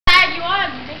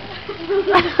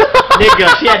Nigga.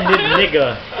 She had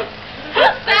nigga.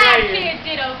 Fat kid,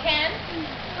 ditto, Ken.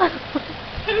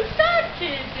 Who's fat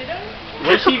kid, ditto?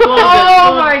 Where's she going?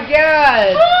 Oh my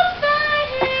god! Who's fat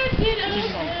kid, ditto,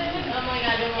 Ken? Oh my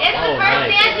god, It's the Oh, first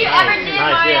nice. dance you Nice. ever did,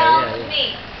 Nice, Mario. yeah. Me.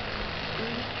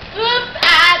 Oops, I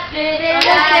did it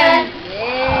again.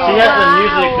 She has the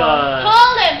music.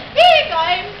 Colin, big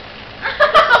I'm.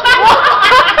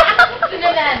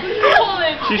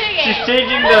 Colin, She's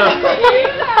changing the.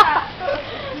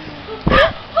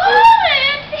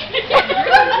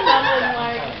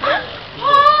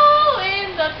 Hole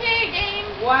in the pig game.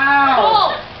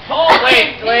 Wow! Hole.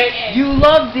 Wait, you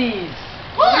love these!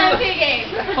 Hole in pig game.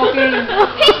 Fucking...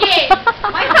 Pig game.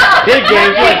 Pig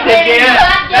games, like pig games.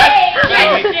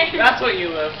 That's what you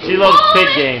love. She loves pig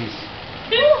games.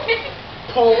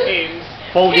 Pole games.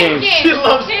 Pole games. She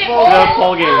loves She pole loves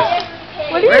pole games.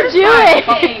 What are Where's you my doing?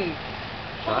 fucking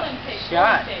Hole in pig.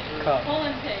 shot Hole in pig. cup? Hole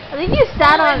in pig. I think you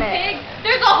sat Hole on in it. pig.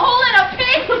 There's a hole in a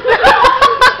pig.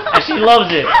 And she loves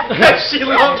it. She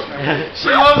loves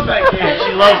that game.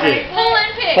 She loves it. Hole in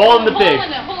pig. Hole in the pig.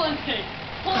 Hole in pig.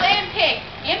 Hole in pig.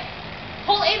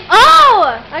 Hole in.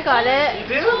 Oh! I got it. You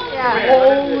do? Yeah.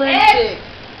 Olympic.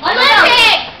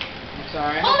 Olympic. I'm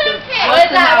sorry. Olympic. What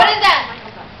is that? What is that?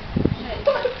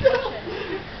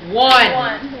 One.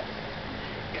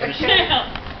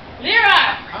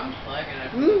 Lyra. I'm flagging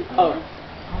it. Oh.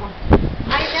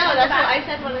 I know, that's what I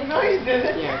said when I No, you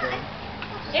didn't.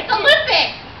 It's Olympic.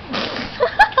 I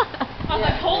was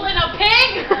like, hole in a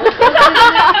pig.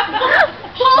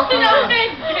 Hole in a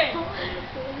pig.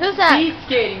 Who's that? Speed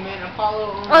skating, man.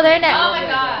 Apollo. Oh, they're next. Oh my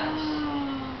gosh.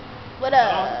 What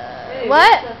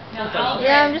What?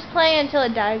 Yeah, I'm just playing until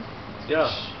it dies. Yo.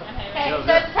 Okay, Yo,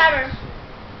 start the timer.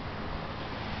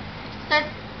 Start.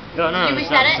 No, no, Did no. we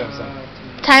Stop, set it? stop, stop.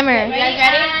 Timer. You guys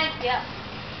ready? Yep.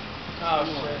 Oh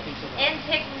shit.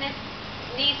 Intik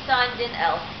Nissan din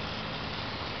Elf.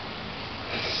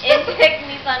 Intik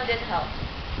Nissan din Elf.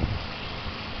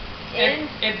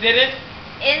 It did it?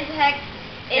 Intek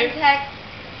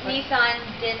Nissan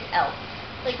din Elf.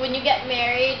 Like when you get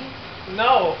married.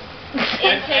 No. I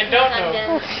don't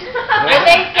know. What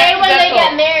they say when they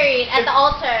get married at the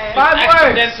altar. 5 words.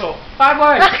 Accidental. 5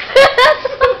 words.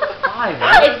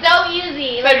 It's so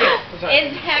easy. Like, I'm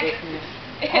sorry. Intek.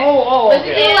 Oh, Listen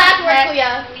to the last word, okay.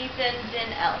 Kuya. Nissan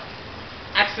din Elf.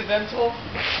 Accidental.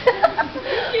 What's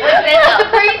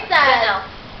the priest said?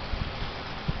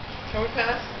 Can we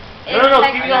pass? No,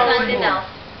 Intek keep Nissan going. din Elf.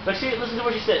 But she, listen to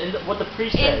what she said, and what the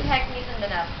priest says. Intek Nissan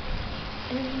din Elf.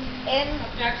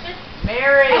 Objection?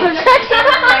 Mary.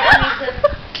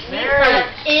 Mary.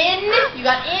 You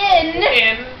got in.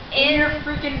 In Your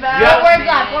freaking You bag. have, words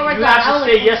left, four words you left. have to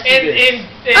say yes to this. in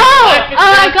Oh! Oh,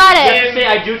 I got You it. have to say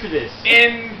I do to this.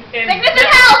 in Sickness and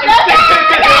health.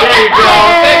 There you go.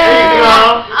 There you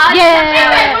go.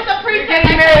 Yeah. What's the You're priest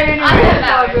getting married anyway.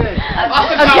 It's all good.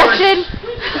 Austin Powers. Objection.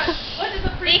 What does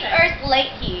the Speak priest say? first,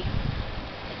 late he.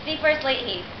 Speak first, late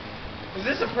he. Is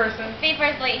this a person? Speak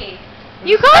first, late he.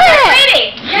 You got it.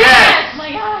 Lady. Yes. Oh my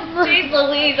god. Jeez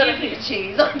Louise and a piece of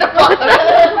cheese. And And a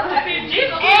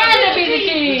piece of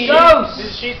cheese. Dose. Did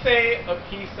she say a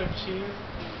piece of cheese?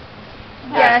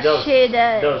 Yes, Dose. she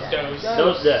did. Those. Dose.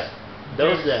 Those that.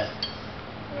 Those that.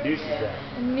 Deuces that.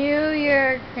 New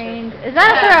York Rangers. Is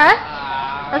that for us?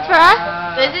 That's for us?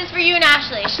 This is for you and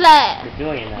Ashley. Ashley. You're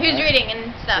doing it now. Who's right? reading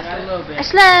and stuff. Got a little bit.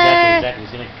 Ashley. Exactly.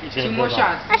 It's gonna Two more build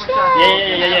on. shots. Ashley.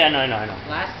 Yeah. I know.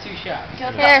 Last 2 shots.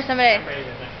 Here, somebody.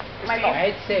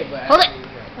 I'd say, but. Hold it.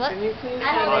 What? Can you please I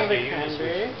don't have know. a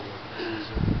cranberry?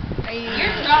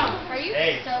 You're strong. Are you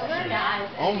Hey. sober?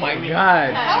 Oh my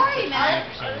god. How are you, man?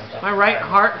 My right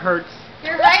heart hurts.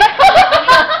 You're right.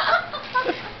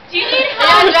 Do you need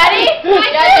help? You guys ready? You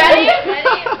guys ready?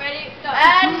 Ready, go.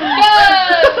 And go!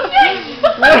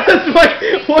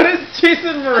 What is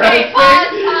Jason Mraz Okay,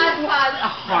 pause.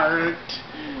 Heart.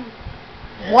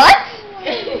 What?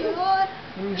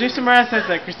 Jason Mraz says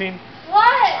that, Christine. What?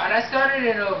 I started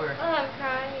it over. Oh, I'm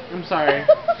crying. I'm sorry.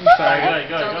 I'm sorry.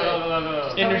 Go.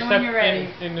 Intercept. You guys ready?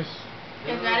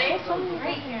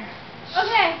 Right here.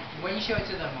 Okay. When you show it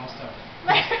to them, I'll start.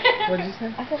 What did you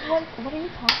say? I said, what are you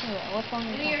talking about? What's wrong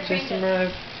with Do your you? changes.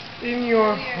 Mraz, in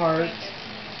your heart.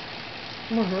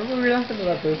 Come on, we're laughing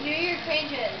about this. New York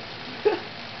Rangers.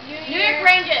 New York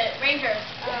Rangers.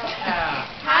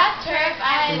 Half turf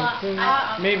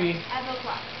at Maybe. 5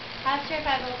 o'clock. Half turf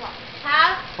at 5 o'clock.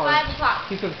 Half 5 o'clock.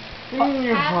 He says, in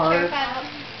your Half heart. turf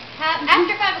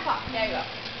after 5 o'clock. There you go.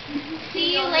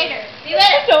 See you later. See you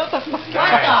later. What the fuck? What the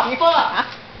fuck?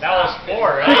 That was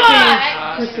 4,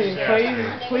 right? Christine,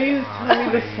 please tell me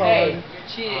the song. Hey,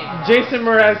 Jason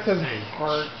Mraz says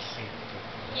heart.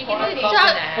 You can Fuck do up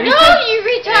shot. in the head. No, you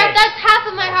retard. Hey. That's half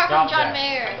of my heart from Stop John that.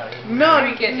 Mayer. No,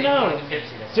 Drink it. no.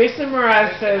 Tipsy, that's Jason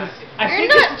Mraz says, I You're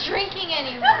think not it's, drinking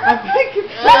anymore. I think it's,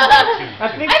 I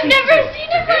think I've he never said- seen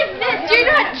it like this. You're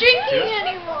not drinking Two?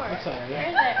 anymore. I'm sorry. Where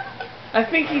is it? I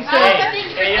think he Oh, said, I think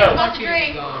Hey, Kristen's yo. about to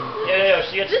drink. Yeah,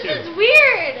 she gets This two. is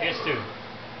weird. She gets two.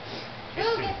 Who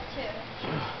gets to?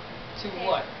 To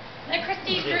what? The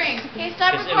Christine Yeah. drink. Okay,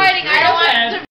 stop It's- it was recording. I